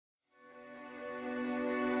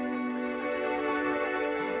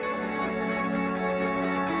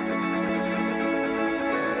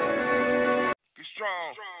Be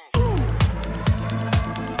strong.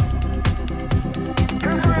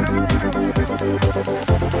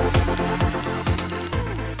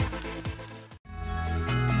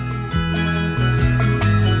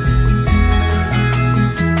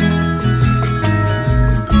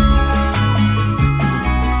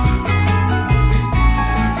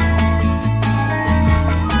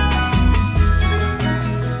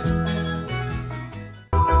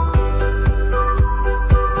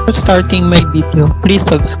 Starting my video, please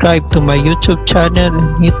subscribe to my YouTube channel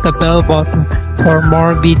and hit the bell button for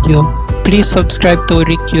more video. Please subscribe to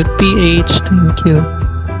Recute PH. Thank you.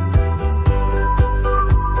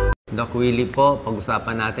 Doc Willie po,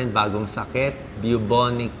 pag-usapan natin bagong sakit,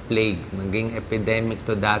 Bubonic Plague. Naging epidemic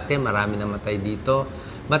to dati, marami namatay dito.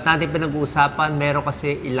 Ba't natin pinag-uusapan? Meron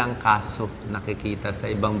kasi ilang kaso nakikita sa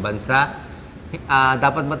ibang bansa.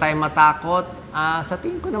 Dapat ba tayo matakot? Sa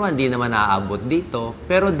tingin ko naman, di naman naaabot dito.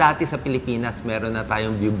 Pero dati sa Pilipinas, meron na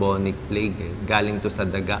tayong Bubonic Plague. Galing to sa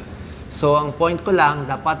daga. So, ang point ko lang,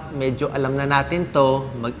 dapat medyo alam na natin to.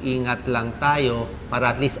 Mag-ingat lang tayo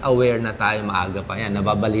para at least aware na tayo maaga pa. Yan,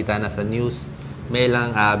 nababalita na sa news. May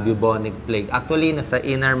lang Bubonic Plague. Actually, nasa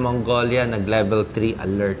Inner Mongolia, nag-level 3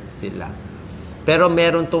 alert sila. Pero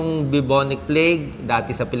meron tong Bubonic Plague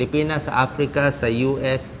dati sa Pilipinas, sa Africa, sa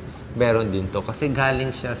US. Meron din to kasi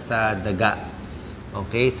galing siya sa daga,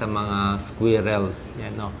 okay, sa mga squirrels,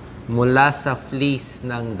 yan, no? Mula sa fleece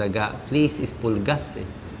ng daga. Fleece is pulgas, eh.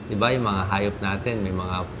 Diba? Yung mga hayop natin may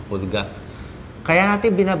mga pulgas, kaya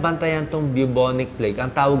natin binabantayan tong Bubonic Plague.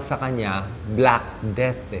 Ang tawag sa kanya Black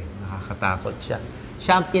Death, eh. Nakakatakot siya.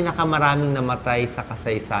 Siya ang pinakamaraming namatay sa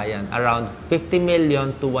kasaysayan. Around 50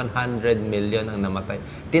 million to 100 million ang namatay.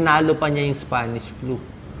 Tinalo pa niya yung Spanish flu.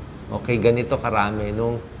 Okay, ganito karami.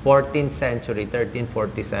 Noong 14th century,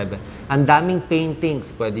 1347. Ang daming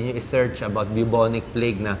paintings, pwede nyo i-search about Bubonic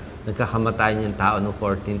Plague na nagkakamatayan yung tao noong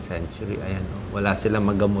 14th century. Ayan, oh, wala silang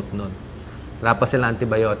magamot noon. Wala pa silang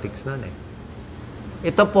antibiotics noon, eh.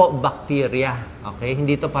 Ito po, bacteria. Okay,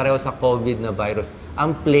 hindi to pareho sa COVID na virus.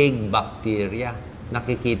 Ang plague bacteria,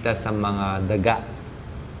 nakikita sa mga daga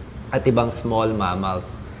at ibang small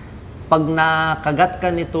mammals. Pag nakagat ka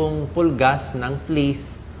nitong pulgas ng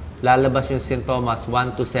fleece, lalabas yung sintomas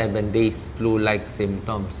 1 to 7 days, flu-like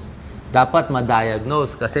symptoms. Dapat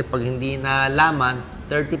ma-diagnose kasi pag hindi nalaman,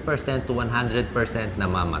 30% to 100%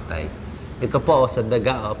 namamatay. Ito po, sa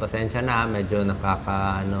daga, pasensya na, medyo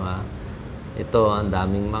ito, ang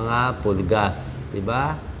daming mga pulgas,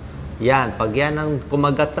 diba? Yan, pag yan ang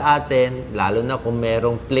kumagat sa atin, lalo na kung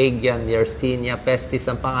merong plague yan, Yersinia pestis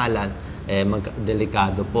ang pangalan,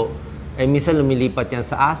 delikado po. Minsan lumilipat yan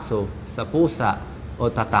sa aso, sa pusa, o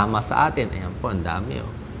tatama sa atin. Ayan po, ang dami, oh.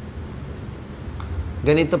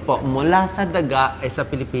 Ganito po, mula sa daga, sa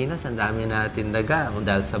Pilipinas, ang dami natin daga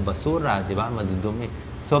dahil sa basura, di ba? Madudumi.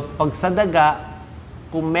 So, pag sa daga,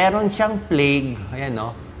 kung meron siyang plague, ayan,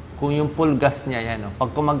 oh, kung yung pulgas niya, ayan, oh,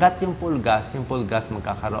 pag kumagat yung pulgas,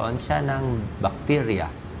 magkakaroon siya ng bacteria.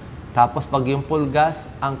 Tapos, pag yung pulgas,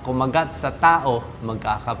 ang kumagat sa tao,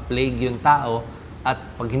 magkaka-plague yung tao, at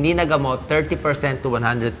pag hindi nagamot, 30% to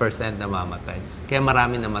 100% namamatay. Kaya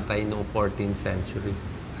marami namatay noong 14th century.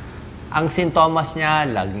 Ang sintomas niya,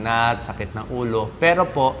 lagnat, sakit ng ulo. Pero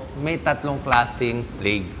po, may tatlong klaseng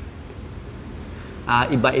plague.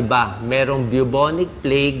 Iba-iba. Merong Bubonic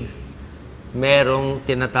Plague, merong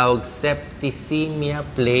tinatawag septicemia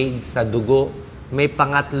plague sa dugo, may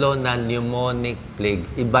pangatlo na pneumonic plague.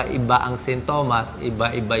 Iba-iba ang sintomas,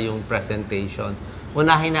 iba-iba yung presentation.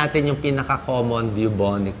 Unahin natin yung pinaka-common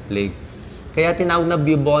Bubonic Plague. Kaya tinawag na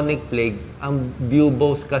Bubonic Plague, ang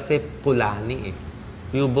bubos kasi kulani, eh.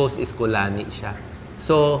 Bubos is kulani siya.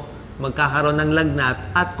 So, magkakaroon ng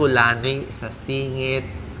lagnat at kulani sa singit,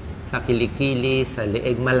 sa kilikili, sa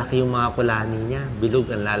leeg. Malaki yung mga kulani niya.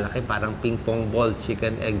 Bilog ang lalaki, parang ping-pong ball,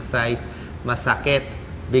 chicken egg size. Masakit,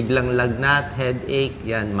 biglang lagnat, headache,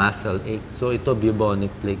 yan, muscle ache. So, ito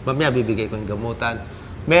Bubonic Plague. Mamaya bibigay ko yung gamutan.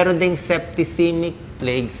 Meron ding septicemic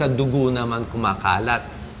plague, sa dugo naman kumakalat.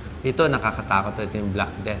 Ito, nakakatakot. Ito yung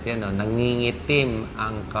Black Death. Yan, oh, nangingitim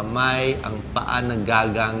ang kamay, ang paa,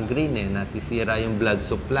 nagagangrene, nasisira yung blood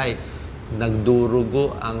supply,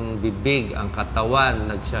 nagdurugo ang bibig, ang katawan,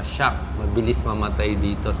 nagsashock, mabilis mamatay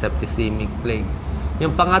dito, septicemic plague.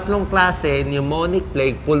 Yung pangatlong klase, pneumonic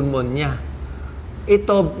plague, pulmonya.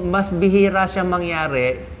 Ito, mas bihira siya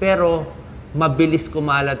mangyari, pero mabilis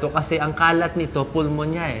kumalat to kasi ang kalat nito,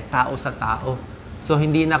 pulmonya, eh, tao sa tao. So,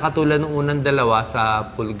 hindi na katulad ng unang dalawa sa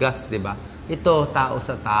pulgas, di ba? Ito, tao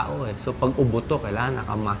sa tao, eh. So, pag ubo to, kailangan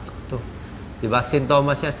nakamask to. Di ba?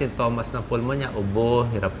 Sintomas niya, sintomas ng pulmonya, ubo,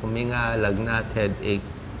 hirap huminga, lagnat, headache.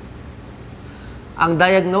 Ang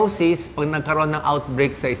diagnosis, pag nagkaroon ng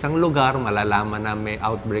outbreak sa isang lugar, malalaman na may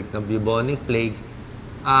outbreak ng bubonic plague,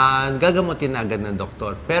 gagamutin na agad ng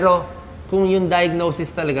doktor. Pero kung yung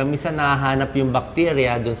diagnosis talaga, minsan nahahanap yung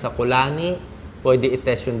bacteria dun sa kulani, pwede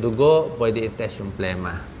itest yung dugo, pwede itest yung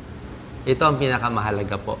plema. Ito ang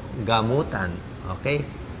pinakamahalaga po, gamutan. Okay?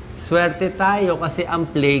 Swerte tayo kasi ang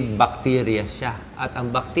plague, bacteria siya. At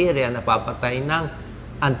ang bacteria napapatay ng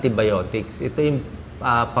antibiotics. Ito yung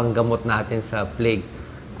panggamot natin sa plague.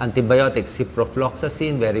 Antibiotics,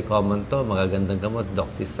 ciprofloxacin, very common to, magagandang gamot,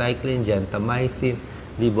 doxycycline, gentamicin,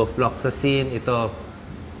 levofloxacin, ito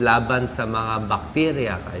laban sa mga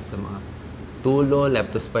bacteria, kahit sa mga tulo,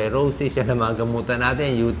 leptospirosis, yan ang mga gamutan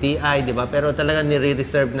natin, UTI, di ba? Pero talaga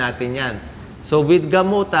nire-reserve natin yan. So with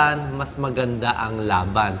gamutan, mas maganda ang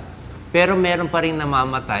laban. Pero meron pa rin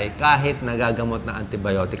namamatay kahit nagagamot ng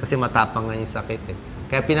antibiotic kasi matapang nga yung sakit eh.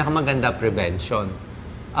 Kaya pinakamaganda prevention.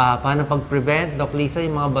 Paano pag-prevent? Doc Lisa,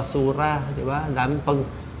 yung mga basura, di ba? Dami pag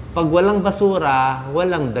walang basura,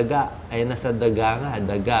 walang daga. Ay nasa daga nga,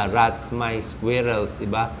 daga, rats, mice, squirrels, di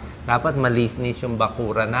ba? Dapat malinis yung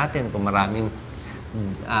bakura natin. Kung maraming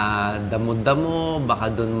damo-damo, baka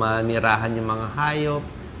doon manirahan yung mga hayop.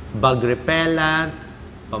 Bug repellent,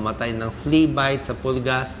 pamatay ng flea bite sa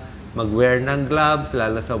pulgas, mag-wear ng gloves,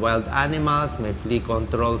 lalo sa wild animals, may flea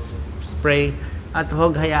control spray, at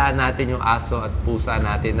huwag hayaan natin yung aso at pusa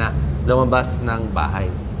natin na lumabas ng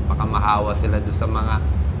bahay. Baka mahawa sila doon sa mga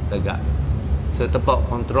daga. So ito po,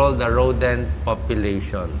 control the rodent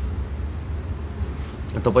population.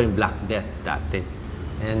 Ito po yung Black Death dati.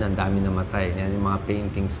 Ayan, ang dami namatay. Ayan yung mga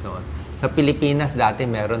paintings noon. Sa Pilipinas dati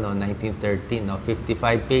meron, 1913, 55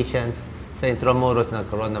 patients sa Intramuros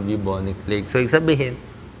nagkaroon ng bubonic plague. So ibig sabihin,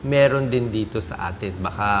 meron din dito sa atin.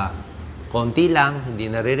 Baka konti lang, hindi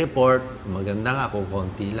nare-report. Maganda nga kung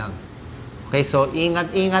konti lang. Okay, so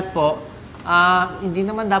ingat-ingat po. Hindi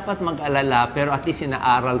naman dapat mag-alala, pero at least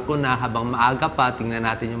inaaral ko na habang maaga pa, tingnan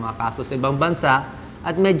natin yung mga kaso sa ibang bansa,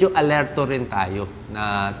 at medyo alerto rin tayo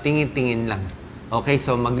na tingin-tingin lang. Okay,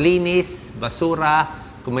 so maglinis, basura,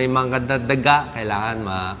 kung may mga daga, kailangan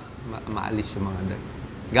maalis yung mga daga.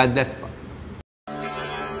 God bless po.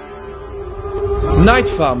 Night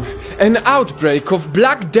Farm, an outbreak of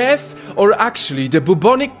Black Death, or actually the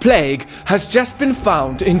bubonic plague, has just been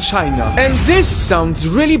found in China. And this sounds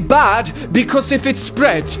really bad because if it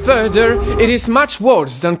spreads further, it is much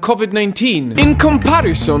worse than COVID-19. In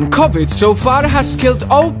comparison, COVID so far has killed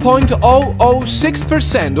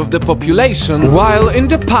 0.006% of the population, while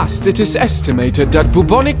in the past it is estimated that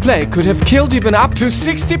bubonic plague could have killed even up to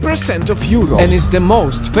 60% of Europe and is the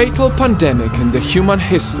most fatal pandemic in the human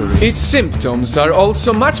history. Its symptoms are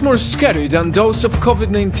also much more scary than those of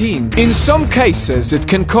COVID-19. In some cases, it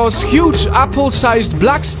can cause huge apple-sized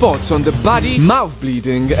black spots on the body, mouth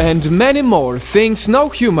bleeding, and many more things no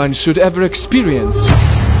human should ever experience.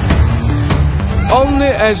 Only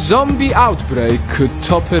a zombie outbreak could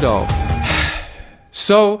top it all.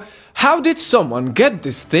 So, how did someone get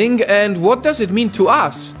this thing and what does it mean to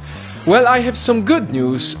us? Well, I have some good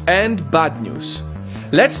news and bad news.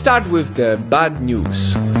 Let's start with the bad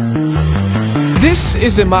news. This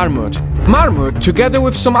is a marmot. Marmot, together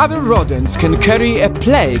with some other rodents, can carry a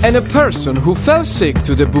plague, and a person who fell sick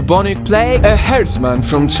to the bubonic plague, a herdsman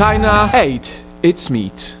from China, ate its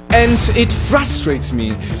meat. And it frustrates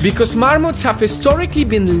me, because marmots have historically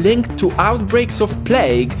been linked to outbreaks of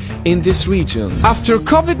plague in this region. After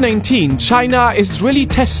COVID-19, China is really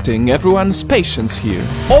testing everyone's patience here.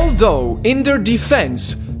 Although, in their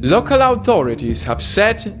defense, local authorities have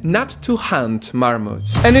said not to hunt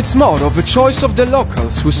marmots. And it's more of a choice of the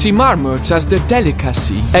locals who see marmots as the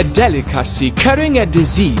delicacy. A delicacy carrying a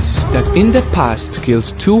disease that in the past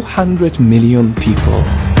killed 200 million people.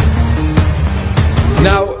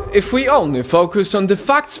 Now, if we only focus on the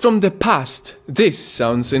facts from the past, this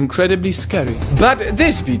sounds incredibly scary. But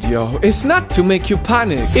this video is not to make you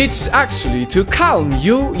panic. It's actually to calm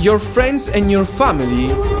you, your friends and your family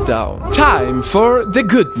down. Time for the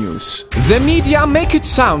good news. The media make it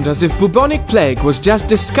sound as if bubonic plague was just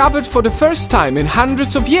discovered for the first time in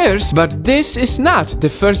hundreds of years, but this is not the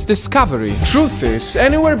first discovery. Truth is,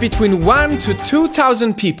 anywhere between 1 to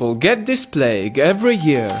 2,000 people get this plague every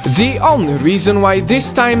year. The only reason why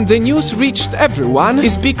this time time the news reached everyone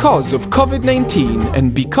is because of COVID-19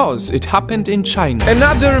 and because it happened in China.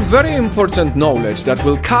 Another very important knowledge that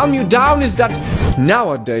will calm you down is that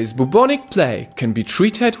nowadays bubonic plague can be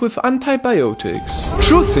treated with antibiotics.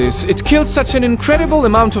 Truth is, it killed such an incredible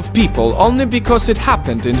amount of people only because it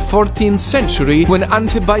happened in 14th century when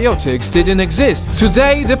antibiotics didn't exist.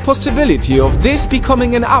 Today, the possibility of this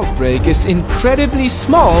becoming an outbreak is incredibly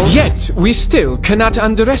small, yet we still cannot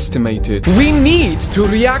underestimate it. We need to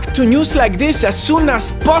react to news like this as soon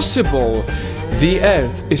as possible. The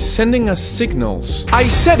Earth is sending us signals. I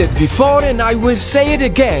said it before and I will say it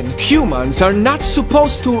again. Humans are not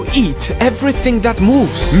supposed to eat everything that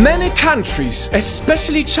moves. Many countries,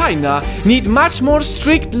 especially China, need much more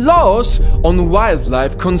strict laws on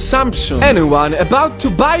wildlife consumption. Anyone about to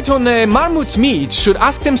bite on a marmot's meat should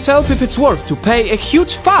ask themselves if it's worth to pay a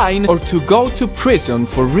huge fine or to go to prison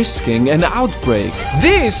for risking an outbreak.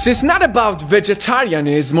 This is not about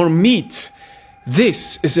vegetarianism or meat.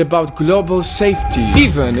 This is about global safety.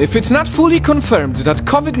 Even if it's not fully confirmed that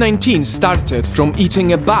COVID-19 started from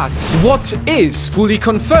eating a bat, what is fully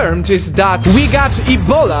confirmed is that we got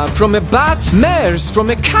Ebola from a bat, MERS from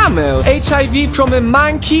a camel, HIV from a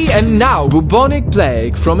monkey, and now bubonic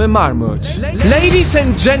plague from a marmot. Ladies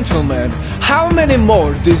and gentlemen, how many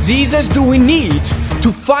more diseases do we need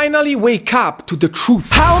to finally wake up to the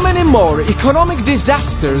truth? How many more economic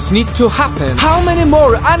disasters need to happen? How many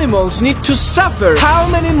more animals need to suffer? How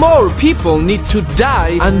many more people need to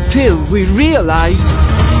die until we realize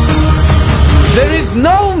there is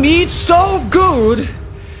no meat so good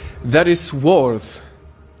that is worth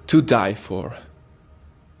to die for?